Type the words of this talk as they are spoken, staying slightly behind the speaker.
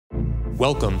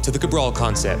Welcome to the Cabral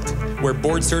Concept, where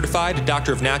board-certified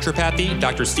Doctor of Naturopathy,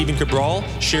 Dr. Stephen Cabral,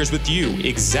 shares with you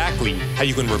exactly how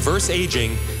you can reverse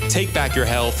aging, take back your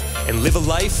health, and live a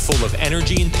life full of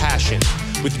energy and passion,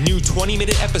 with new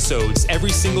 20-minute episodes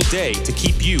every single day to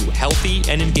keep you healthy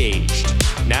and engaged.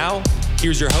 Now,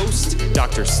 here's your host,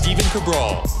 Dr. Stephen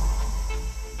Cabral.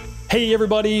 Hey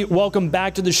everybody, welcome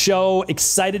back to the show.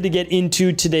 Excited to get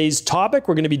into today's topic.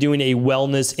 We're going to be doing a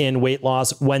wellness and weight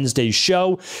loss Wednesday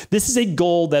show. This is a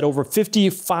goal that over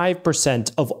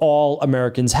 55% of all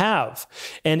Americans have,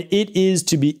 and it is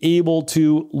to be able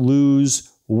to lose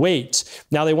weight.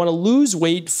 Now, they want to lose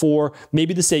weight for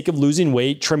maybe the sake of losing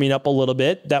weight, trimming up a little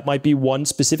bit. That might be one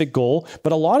specific goal,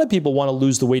 but a lot of people want to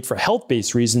lose the weight for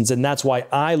health-based reasons, and that's why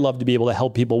I love to be able to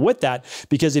help people with that,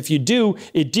 because if you do,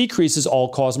 it decreases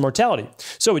all-cause mortality.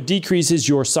 So it decreases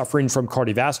your suffering from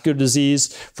cardiovascular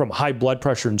disease, from high blood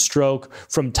pressure and stroke,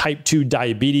 from type 2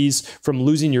 diabetes, from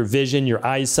losing your vision, your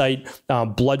eyesight,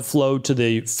 blood flow to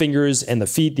the fingers and the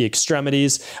feet, the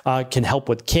extremities, can help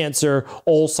with cancer,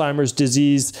 Alzheimer's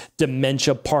disease,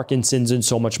 dementia, Parkinson's, and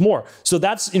so much more. So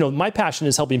that's, my passion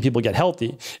is helping people get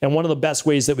healthy. And one of the best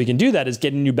ways that we can do that is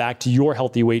getting you back to your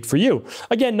healthy weight for you.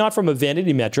 Again, not from a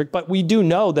vanity metric, but we do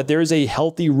know that there is a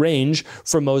healthy range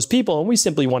for most people, and we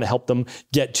simply want to help them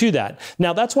get to that.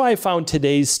 Now, that's why I found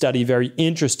today's study very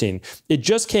interesting. It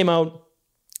just came out.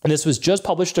 And this was just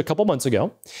published a couple months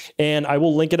ago, and I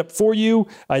will link it up for you.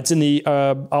 It's in the,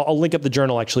 I'll link up the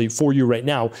journal actually for you right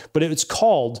now, but it's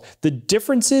called The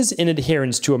Differences in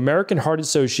Adherence to American Heart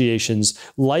Association's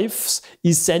Life's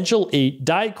Essential 8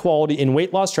 Diet Quality and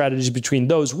Weight Loss Strategies Between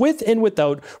Those With and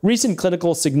Without Recent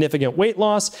Clinical Significant Weight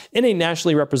Loss in a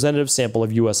Nationally Representative Sample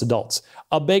of U.S. Adults.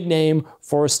 A big name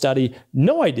for a study.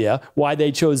 No idea why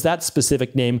they chose that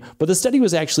specific name, but the study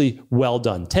was actually well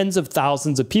done. Tens of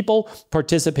thousands of people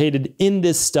participated in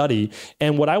this study.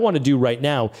 And what I want to do right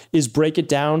now is break it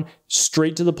down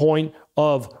straight to the point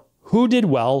of who did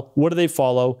well, what do they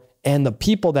follow, and the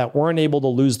people that weren't able to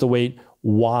lose the weight,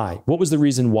 why? What was the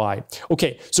reason why?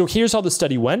 Okay, so here's how the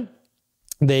study went.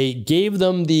 They gave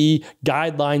them the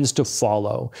guidelines to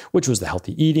follow, which was the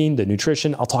healthy eating, the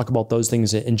nutrition. I'll talk about those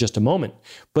things in just a moment.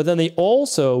 But then they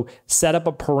also set up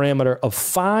a parameter of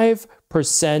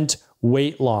 5%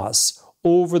 weight loss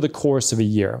over the course of a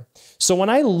year. So when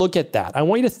I look at that, I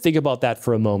want you to think about that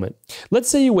for a moment. Let's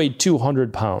say you weigh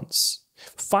 200 pounds.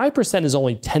 5% is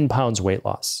only 10 pounds weight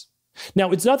loss.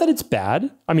 Now, it's not that it's bad.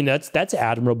 I mean, that's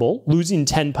admirable. Losing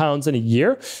 10 pounds in a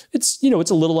year, it's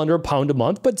a little under a pound a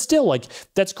month, but still,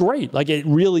 that's great. It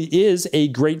really is a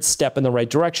great step in the right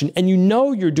direction. And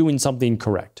you're doing something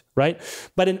correct, right?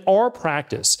 But in our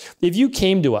practice, if you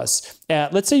came to us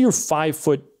at, let's say you're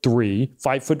 5'3",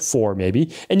 5'4"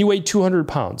 maybe, and you weigh 200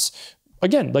 pounds,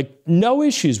 again, no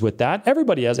issues with that.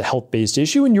 Everybody has a health-based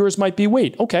issue, and yours might be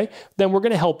weight. Okay, then we're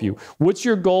going to help you. What's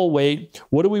your goal weight?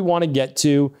 What do we want to get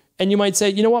to? And you might say,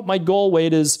 you know what, my goal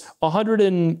weight is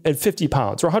 150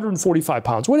 pounds or 145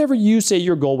 pounds, whatever you say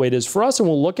your goal weight is for us. And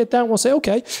we'll look at that and we'll say,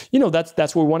 okay,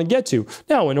 that's where we want to get to.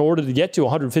 Now, in order to get to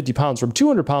 150 pounds from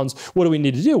 200 pounds, what do we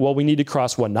need to do? Well, we need to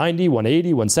cross 190,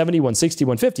 180, 170, 160,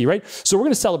 150, right? So we're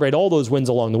going to celebrate all those wins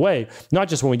along the way, not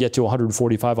just when we get to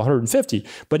 145, 150.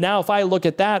 But now if I look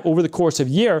at that over the course of a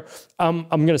year, I'm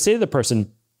going to say to the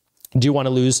person, do you want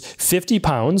to lose 50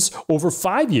 pounds over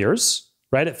 5 years,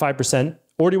 right, at 5%?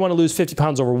 Or do you want to lose 50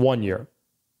 pounds over 1 year,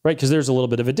 right? Because there's a little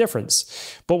bit of a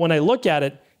difference. But when I look at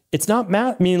it, it's not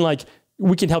math, meaning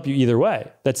we can help you either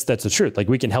way. That's the truth.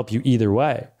 We can help you either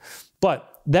way.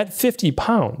 But that 50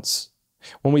 pounds,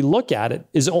 when we look at it,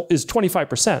 is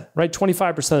 25%, right?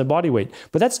 25% of the body weight.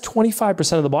 But that's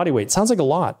 25% of the body weight. Sounds like a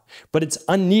lot, but it's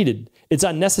unneeded. It's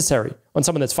unnecessary on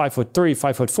someone that's 5'3",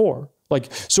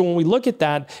 5'4". So when we look at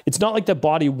that, it's not like the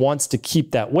body wants to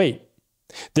keep that weight.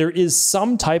 There is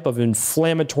some type of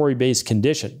inflammatory-based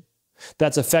condition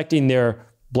that's affecting their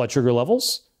blood sugar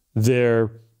levels,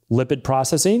 their lipid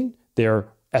processing, their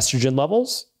estrogen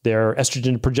levels, their estrogen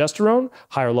and progesterone,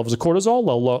 higher levels of cortisol,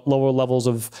 lower levels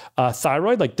of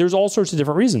thyroid. There's all sorts of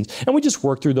different reasons. And we just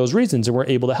work through those reasons and we're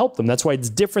able to help them. That's why it's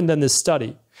different than this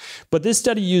study. But this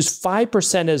study used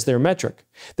 5% as their metric.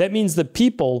 That means the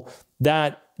people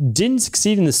that didn't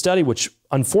succeed in the study, which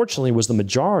unfortunately was the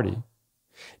majority,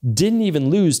 didn't even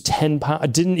lose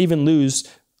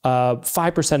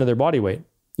 5% of their body weight.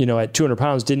 At 200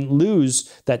 pounds, didn't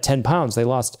lose that 10 pounds. They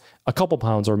lost a couple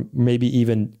pounds or maybe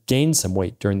even gained some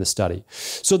weight during the study.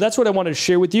 So that's what I wanted to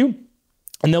share with you.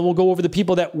 And then we'll go over the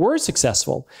people that were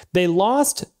successful. They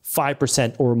lost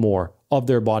 5% or more of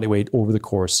their body weight over the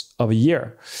course of a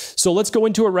year. So let's go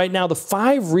into it right now. The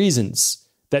 5 reasons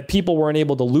that people weren't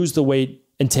able to lose the weight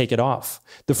and take it off.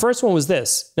 The first one was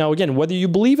this. Now, again, whether you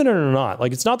believe in it or not,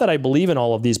 like it's not that I believe in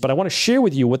all of these, but I want to share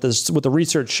with you what the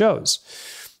research shows.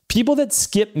 People that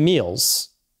skip meals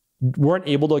weren't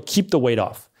able to keep the weight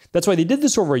off. That's why they did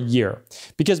this over a year,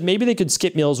 because maybe they could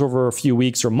skip meals over a few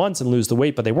weeks or months and lose the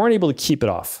weight, but they weren't able to keep it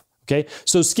off. Okay,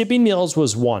 so skipping meals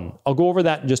was one. I'll go over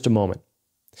that in just a moment.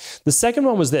 The second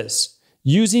one was this: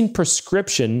 using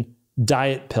prescription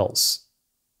diet pills.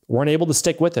 Weren't able to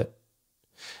stick with it.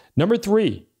 Number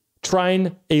 3,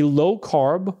 trying a low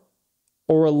carb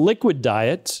or a liquid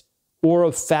diet or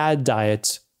a fad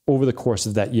diet over the course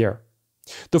of that year.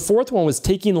 The fourth one was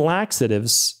taking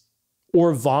laxatives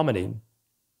or vomiting.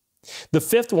 The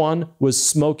fifth one was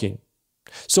smoking.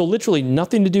 So literally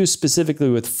nothing to do specifically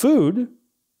with food,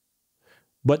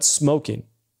 but smoking.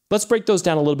 Let's break those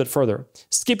down a little bit further.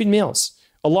 Skipping meals.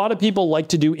 A lot of people like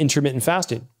to do intermittent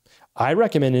fasting. I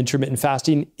recommend intermittent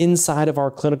fasting inside of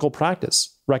our clinical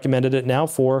practice. Recommended it now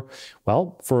for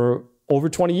over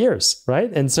 20 years, right?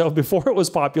 And so before it was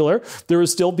popular, there were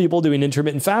still people doing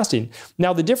intermittent fasting.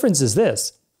 Now the difference is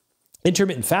this: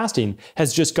 intermittent fasting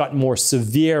has just gotten more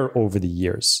severe over the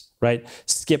years, right?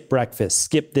 Skip breakfast,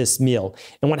 skip this meal.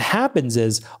 And what happens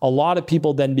is a lot of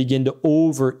people then begin to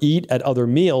overeat at other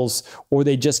meals, or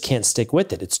they just can't stick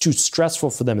with it. It's too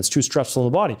stressful for them. It's too stressful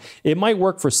in the body. It might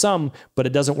work for some, but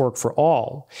it doesn't work for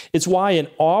all. It's why in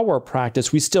our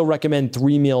practice, we still recommend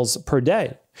 3 meals per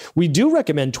day. We do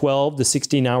recommend 12 to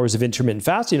 16 hours of intermittent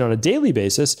fasting on a daily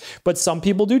basis, but some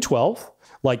people do 12.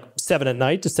 Like 7 at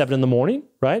night to 7 in the morning,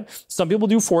 right? Some people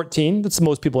do 14. That's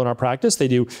most people in our practice. They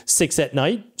do 6 at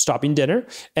night, stopping dinner,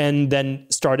 and then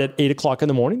start at 8 o'clock in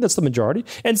the morning. That's the majority.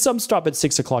 And some stop at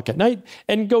 6 o'clock at night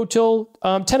and go till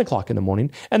 10 o'clock in the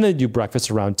morning. And they do breakfast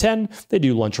around 10. They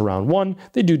do lunch around 1.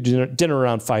 They do dinner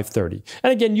around 5:30.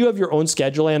 And again, you have your own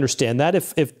schedule. I understand that.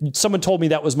 If someone told me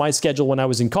that was my schedule when I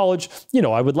was in college,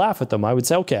 I would laugh at them. I would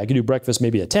say, okay, I can do breakfast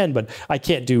maybe at 10, but I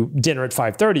can't do dinner at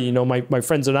 5:30. My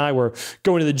friends and I were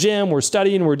going to the gym, we're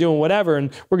studying, we're doing whatever,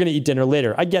 and we're going to eat dinner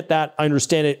later. I get that. I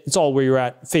understand it. It's all where you're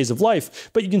at phase of life,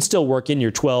 but you can still work in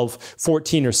your 12,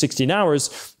 14, or 16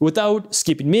 hours without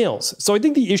skipping meals. So I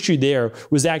think the issue there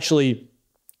was actually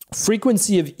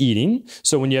frequency of eating.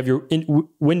 So when you have your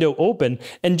window open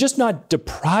and just not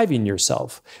depriving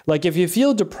yourself. Like if you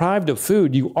feel deprived of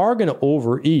food, you are going to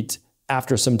overeat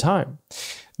after some time.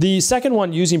 The second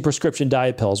one, using prescription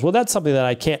diet pills. Well, that's something that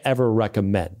I can't ever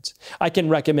recommend. I can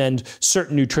recommend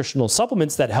certain nutritional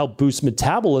supplements that help boost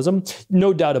metabolism,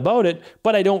 no doubt about it,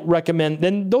 but I don't recommend,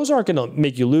 then those aren't going to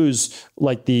make you lose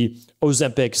like the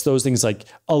Ozempics, those things, like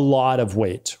a lot of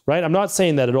weight, right? I'm not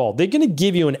saying that at all. They're going to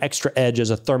give you an extra edge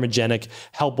as a thermogenic,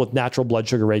 help with natural blood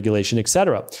sugar regulation,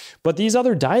 etc. But these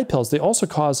other diet pills, they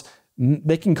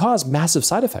can cause massive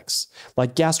side effects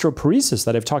like gastroparesis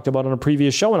that I've talked about on a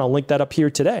previous show, and I'll link that up here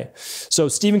today. So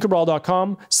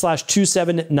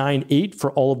StephenCabral.com/2798 for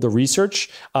all of the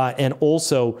research and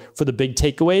also for the big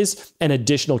takeaways and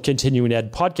additional continuing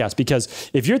ed podcasts. Because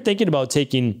if you're thinking about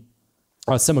taking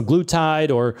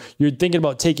semaglutide, or you're thinking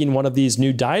about taking one of these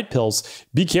new diet pills,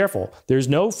 be careful. There's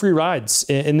no free rides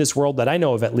in this world that I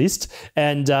know of, at least.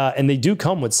 And they do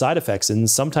come with side effects, and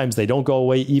sometimes they don't go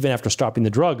away even after stopping the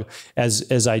drug,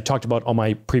 as I talked about on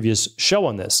my previous show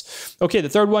on this. Okay, the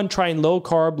third one, trying low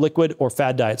carb, liquid, or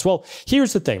fad diets. Well,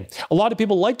 here's the thing. A lot of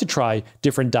people like to try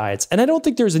different diets, and I don't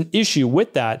think there's an issue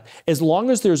with that as long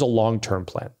as there's a long-term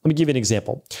plan. Let me give you an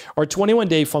example. Our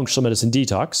 21-day functional medicine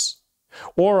detox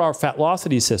or our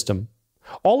Fatlocity system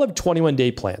all have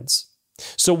 21-day plans.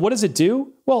 So what does it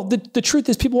do? Well, the truth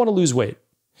is people want to lose weight,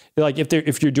 like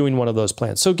if you're doing one of those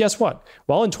plans. So guess what?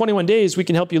 Well, in 21 days, we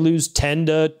can help you lose 10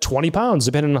 to 20 pounds,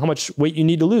 depending on how much weight you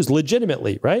need to lose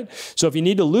legitimately, right? So if you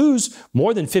need to lose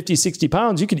more than 50, 60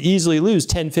 pounds, you could easily lose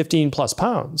 10, 15 plus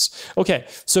pounds. Okay,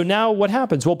 so now what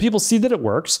happens? Well, people see that it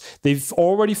works. They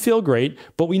already feel great,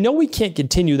 but we know we can't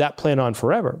continue that plan on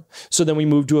forever. So then we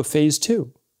move to a phase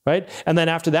 2. Right? And then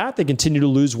after that, they continue to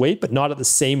lose weight, but not at the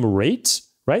same rate,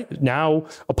 right? Now,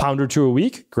 a pound or 2 a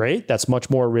week, great. That's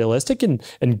much more realistic and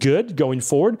good going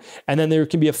forward. And then there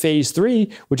can be a phase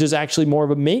 3, which is actually more of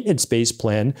a maintenance-based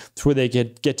plan where they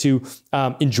get to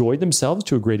enjoy themselves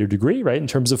to a greater degree, right? In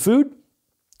terms of food,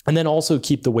 and then also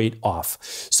keep the weight off.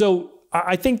 So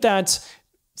I think that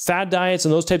fad diets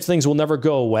and those types of things will never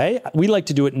go away. We like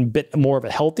to do it in a bit more of a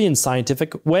healthy and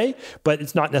scientific way, but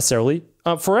it's not necessarily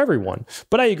for everyone.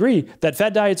 But I agree that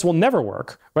fad diets will never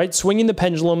work, right? Swinging the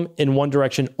pendulum in one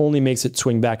direction only makes it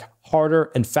swing back harder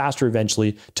and faster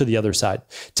eventually to the other side.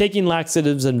 Taking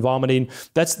laxatives and vomiting,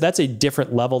 that's a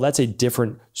different level. That's a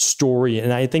different story.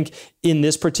 And I think in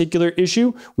this particular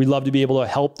issue, we'd love to be able to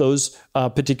help those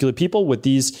particular people with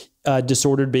these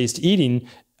disordered-based eating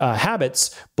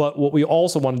habits, but what we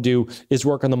also want to do is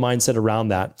work on the mindset around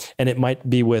that. And it might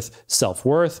be with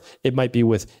self-worth, it might be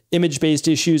with image-based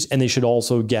issues, and they should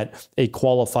also get a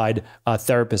qualified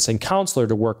therapist and counselor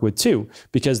to work with too,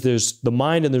 because there's the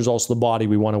mind and there's also the body.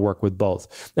 We want to work with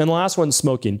both. And the last one,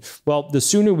 smoking. Well, the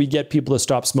sooner we get people to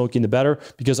stop smoking, the better,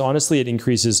 because honestly, it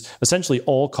increases essentially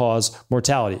all-cause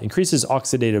mortality, increases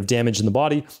oxidative damage in the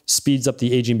body, speeds up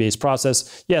the aging-based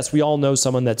process. Yes, we all know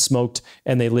someone that smoked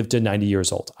and they lived to 90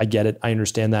 years old. I get it. I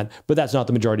understand that, but that's not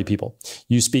the majority of people.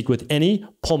 You speak with any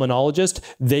pulmonologist,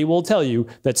 they will tell you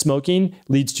that smoking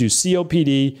leads to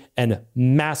COPD and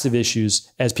massive issues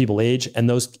as people age, and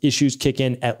those issues kick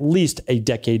in at least a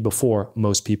decade before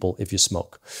most people if you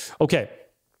smoke. Okay.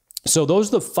 So those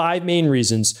are the 5 main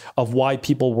reasons of why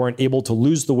people weren't able to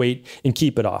lose the weight and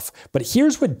keep it off. But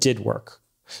here's what did work.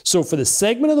 So for the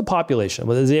segment of the population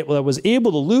that was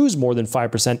able to lose more than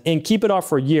 5% and keep it off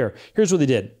for a year, here's what they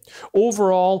did.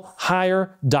 Overall,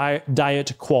 higher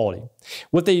diet quality.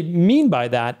 What they mean by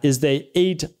that is they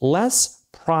ate less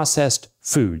processed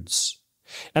foods.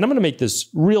 And I'm going to make this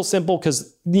real simple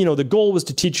because, the goal was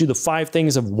to teach you the 5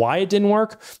 things of why it didn't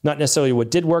work, not necessarily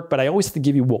what did work, but I always have to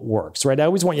give you what works, right? I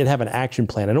always want you to have an action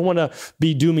plan. I don't want to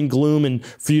be doom and gloom and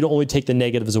for you to only take the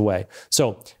negatives away.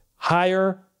 So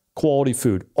higher quality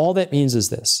food. All that means is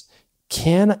this.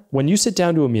 When you sit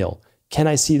down to a meal, can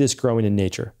I see this growing in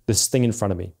nature? This thing in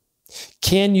front of me.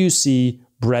 Can you see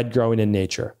bread growing in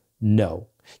nature? No.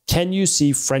 Can you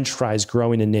see French fries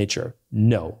growing in nature?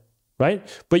 No. Right?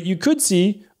 But you could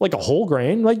see like a whole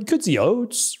grain, like you could see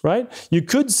oats, right? You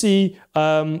could see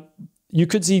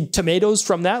tomatoes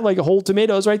from that, like whole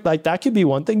tomatoes, right? Like that could be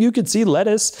one thing. You could see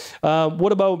lettuce.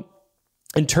 What about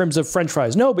in terms of French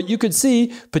fries? No, but you could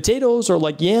see potatoes or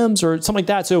like yams or something like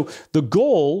that. So the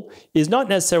goal is not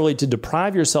necessarily to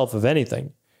deprive yourself of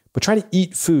anything, but try to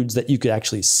eat foods that you could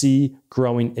actually see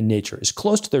growing in nature, as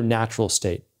close to their natural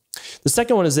state. The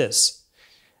second one is this.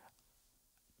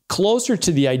 Closer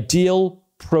to the ideal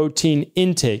protein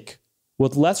intake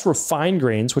with less refined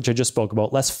grains, which I just spoke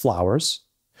about, less flours,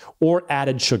 or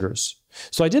added sugars.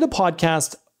 So I did a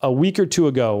podcast a week or 2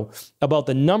 ago about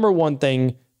the number one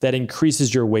thing that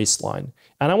increases your waistline.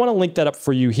 And I want to link that up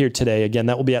for you here today. Again,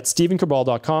 that will be at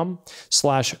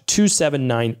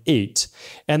stevencabral.com/2798.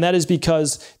 And that is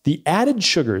because the added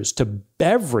sugars to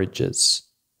beverages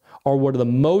are one of the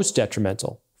most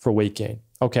detrimental for weight gain.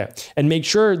 Okay. And make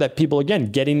sure that people,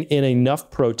 again, getting in enough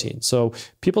protein. So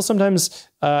people sometimes,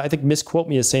 I think, misquote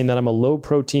me as saying that I'm a low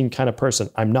protein kind of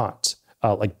person. I'm not.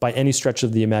 Like by any stretch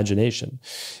of the imagination.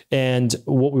 And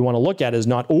what we want to look at is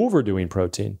not overdoing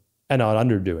protein and not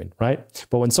underdoing, right?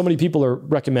 But when so many people are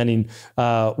recommending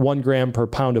 1 gram per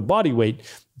pound of body weight,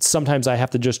 sometimes I have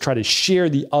to just try to share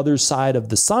the other side of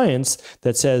the science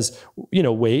that says,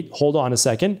 wait, hold on a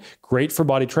second, great for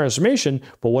body transformation,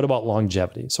 but what about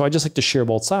longevity? So I just like to share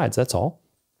both sides, that's all.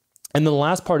 And then the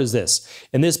last part is this,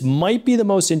 and this might be the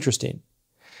most interesting,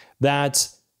 that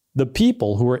the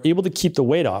people who were able to keep the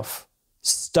weight off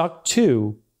stuck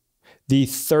to the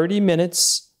 30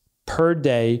 minutes per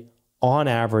day on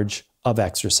average of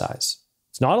exercise.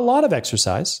 It's not a lot of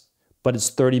exercise, but it's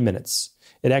 30 minutes.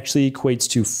 It actually equates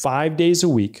to 5 days a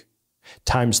week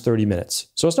times 30 minutes.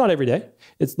 So it's not every day.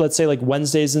 It's, let's say, like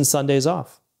Wednesdays and Sundays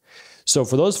off. So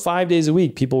for those 5 days a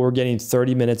week, people were getting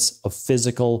 30 minutes of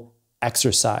physical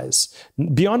exercise.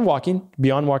 Beyond walking,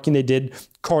 they did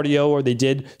cardio, or they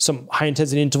did some high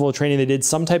intensity interval training. They did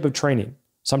some type of training,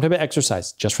 some type of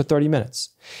exercise just for 30 minutes.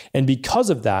 And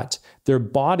because of that, their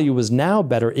body was now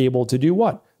better able to do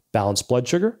what? Balance blood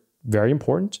sugar, very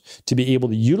important, to be able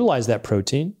to utilize that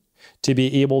protein, to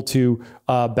be able to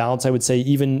balance, I would say,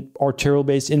 even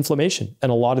arterial-based inflammation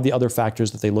and a lot of the other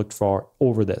factors that they looked for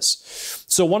over this.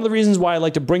 So one of the reasons why I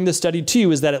like to bring this study to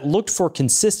you is that it looked for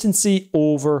consistency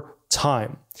over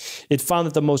time. It found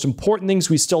that the most important things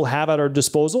we still have at our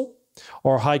disposal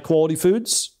are high-quality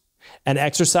foods and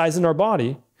exercise in our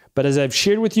body. But as I've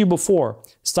shared with you before,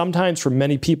 sometimes for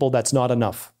many people, that's not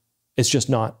enough. It's just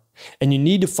not. And you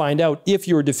need to find out if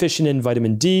you're deficient in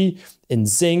vitamin D, in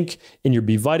zinc, in your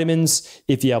B vitamins,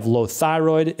 if you have low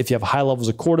thyroid, if you have high levels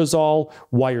of cortisol,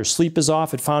 why your sleep is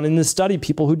off. It found in this study,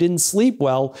 people who didn't sleep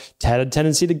well had a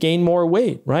tendency to gain more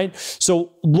weight, right?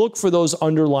 So look for those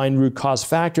underlying root cause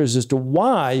factors as to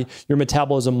why your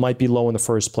metabolism might be low in the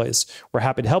first place. We're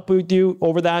happy to help with you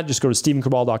over that. Just go to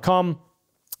stevencabral.com.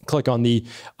 Click on the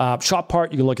shop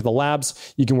part. You can look at the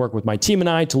labs. You can work with my team and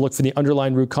I to look for the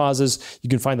underlying root causes. You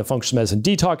can find the functional medicine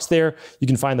detox there. You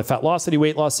can find the fat velocity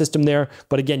weight loss system there.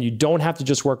 But again, you don't have to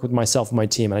just work with myself and my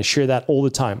team. And I share that all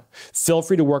the time. Feel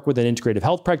free to work with an integrative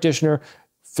health practitioner.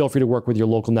 feel free to work with your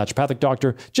local naturopathic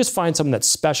doctor. Just find someone that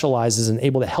specializes and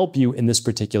able to help you in this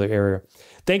particular area.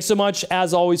 Thanks so much,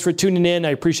 as always, for tuning in.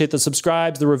 I appreciate the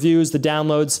subscribes, the reviews, the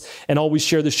downloads, and always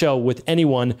share the show with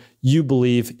anyone you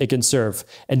believe it can serve.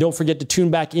 And don't forget to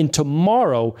tune back in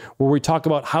tomorrow, where we talk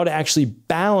about how to actually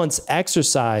balance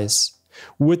exercise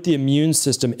with the immune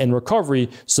system and recovery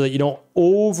so that you don't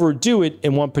overdo it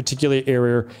in one particular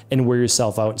area and wear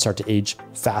yourself out and start to age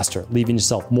faster, leaving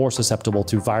yourself more susceptible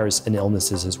to virus and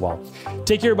illnesses as well.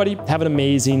 Take care, everybody. Have an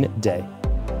amazing day.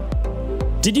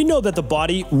 Did you know that the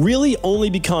body really only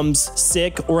becomes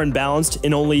sick or imbalanced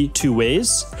in only 2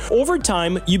 ways? Over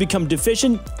time, you become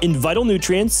deficient in vital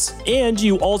nutrients, and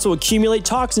you also accumulate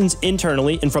toxins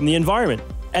internally and from the environment.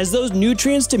 As those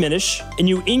nutrients diminish and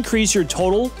you increase your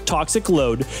total toxic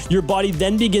load, your body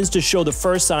then begins to show the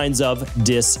first signs of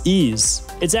dis-ease.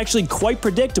 It's actually quite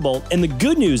predictable, and the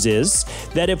good news is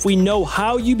that if we know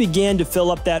how you began to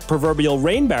fill up that proverbial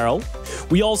rain barrel,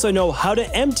 we also know how to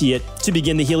empty it to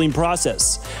begin the healing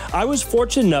process. I was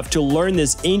fortunate enough to learn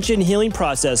this ancient healing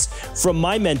process from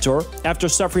my mentor after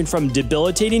suffering from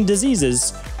debilitating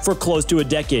diseases for close to a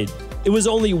decade. It was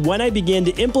only when I began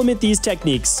to implement these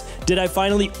techniques did I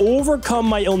finally overcome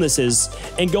my illnesses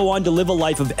and go on to live a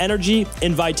life of energy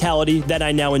and vitality that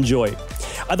I now enjoy.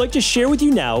 I'd like to share with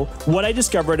you now what I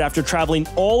discovered after traveling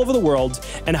all over the world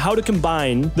and how to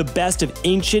combine the best of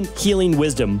ancient healing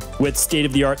wisdom with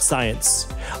state-of-the-art science.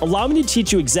 Allow me to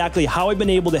teach you exactly how I've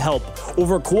been able to help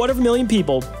over 250,000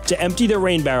 people to empty their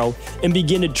rain barrel and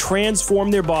begin to transform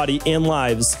their body and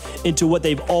lives into what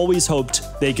they've always hoped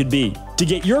they could be. To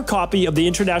get your copy of the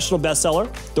international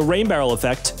bestseller, The Rain Barrel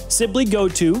Effect, simply go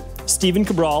to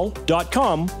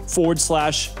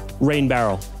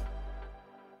stephencabral.com/rainbarrel.